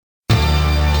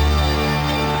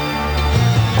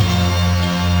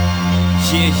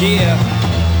Yeah,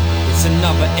 it's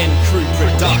another N Crew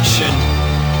production.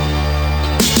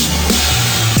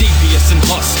 Devious and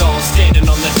hostile standing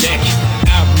on the deck.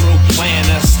 Admiral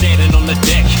planner standing on the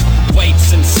deck.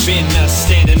 Weights and spinners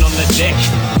standing on the deck.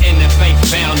 NFA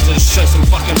founders show some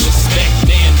fucking respect.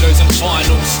 Nando's and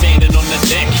finals standing on the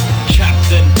deck.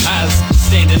 Captain Paz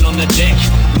standing on the deck.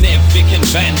 Nevik and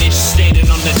Vanish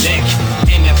standing on the deck.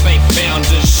 NFA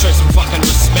founders show some fucking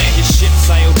respect. His ship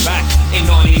sailed back in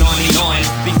 1999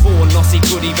 before Nossi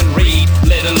could even read,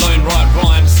 let alone write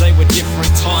rhymes. They were different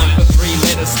times, but 3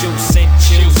 letters still sent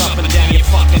chills up and down your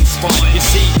fucking spine. You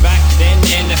see, back then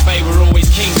NFA were always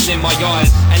kings in my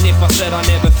eyes, and if I said I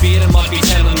never feared them, I'd be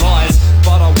telling lies.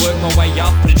 But I worked my way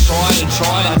up and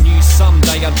tried. I knew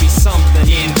someday I'd be something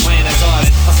in Planner's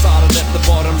eyes. I started at the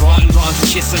bottom, writing rhymes and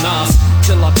kissing ass,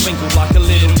 till I twinkled like a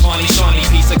little tiny shiny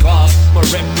piece of glass. My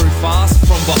rep grew fast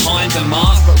from behind the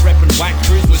mask, but repping whack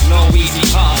crews was no easy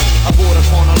task. I brought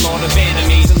upon a lot of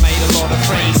enemies and made a lot of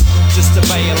friends, just to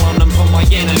bail on them from my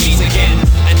enemies again.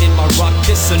 And in my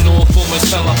ruckus, the north almost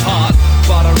fell apart,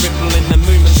 but a ripple in the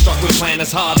movement struck with Planner's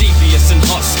heart. Devious and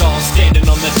hostile standing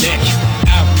on the deck.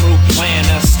 Admiral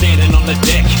planner standing on the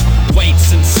deck.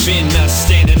 Weights and spinners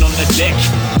standing on the deck.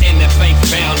 NFA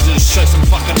founders show some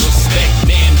fucking respect.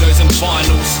 Nando's and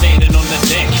finals standing on the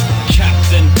deck.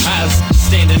 Captain Paz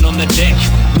standing on the deck.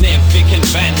 Nevik and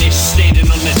Vanish standing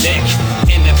on the deck.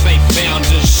 NFA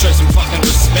founders show some fucking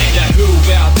respect. Now who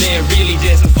out there really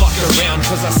dares to fuck around?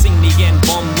 Cause I seen the end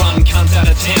bomb run cunts out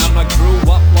of town. I grew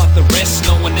up like the rest,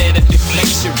 no one there to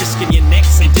deflect. You're risking your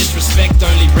necks and disrespect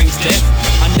only brings death.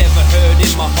 I never heard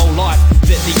in my whole life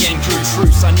that the N Crew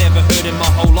truce. I never heard in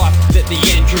my whole life that the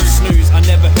N Crew snooze. I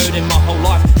never heard in my whole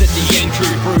life that the N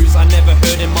Crew bruise. I never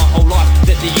heard in my whole life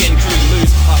that the N Crew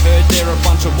lose. I heard they're a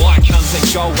bunch of white cunts that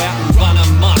go out and run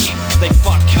amok. They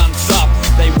fuck cunts up,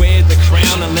 they wear the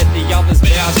crown and let the others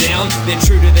bow down. They're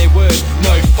true to their word,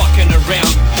 no fucking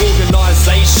around.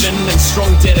 Organisation and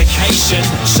strong dedication,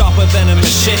 sharper than a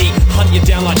machete, hunt you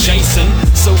down like Jason.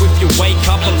 So if you wake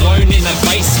up alone in a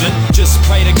basement, just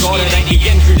pray to God it ain't the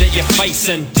N Crew that you're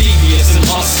facing. Devious and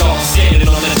hostile standing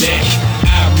on the deck.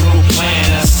 Admiral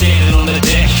planner standing on the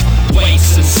deck.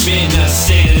 Weights and spinners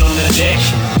standing on the deck.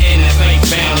 NFA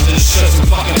founders show some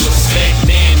fucking respect.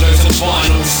 Nando's and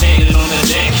finals standing on the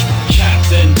deck.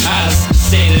 Captain Paz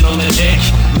standing on the deck.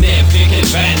 Nevik and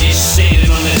Vanish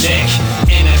standing on the deck.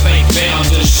 NFA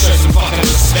founders show some fucking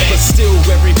respect. But still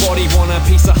everybody want a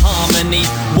piece of HarmAny.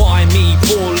 Why me,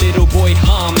 poor little boy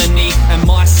HarmAny? Am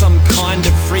I some kind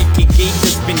of freaky geek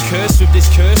that's been cursed with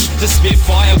this curse to spit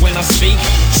fire when I speak?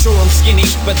 Sure I'm skinny,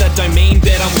 but that don't mean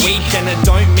that I'm weak, and it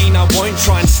don't mean I won't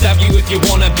try and stab you if you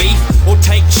wanna beef, or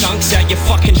take chunks out your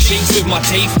fucking cheeks with my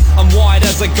teeth. I'm white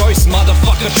as a ghost,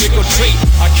 motherfucker, trick or treat.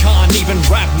 I can't even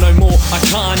rap no more, I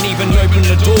can't even open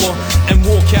the door and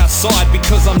walk outside,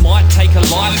 because I might take a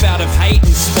life out of hate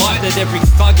and spite. That every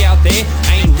thug out there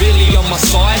ain't really on my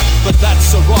side, but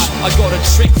that's alright, I got a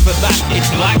trick for that. It's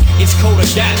black, it's called a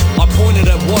gap. I pointed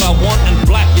at what I want and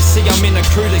black. You see I'm in a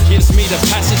crew that gives me the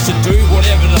passage to do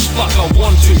whatever the fuck I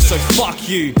want to, so fuck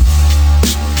you.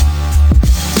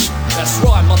 That's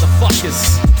right,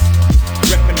 motherfuckers.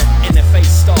 Reppin' an NFA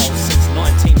style since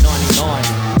 1999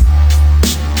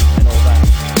 and all that.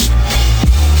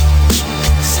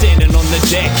 Standing on the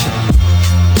deck.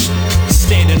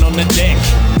 Standing on the deck.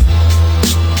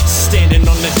 Standing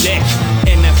on the deck.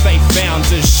 NFA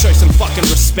founders show some fucking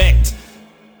respect.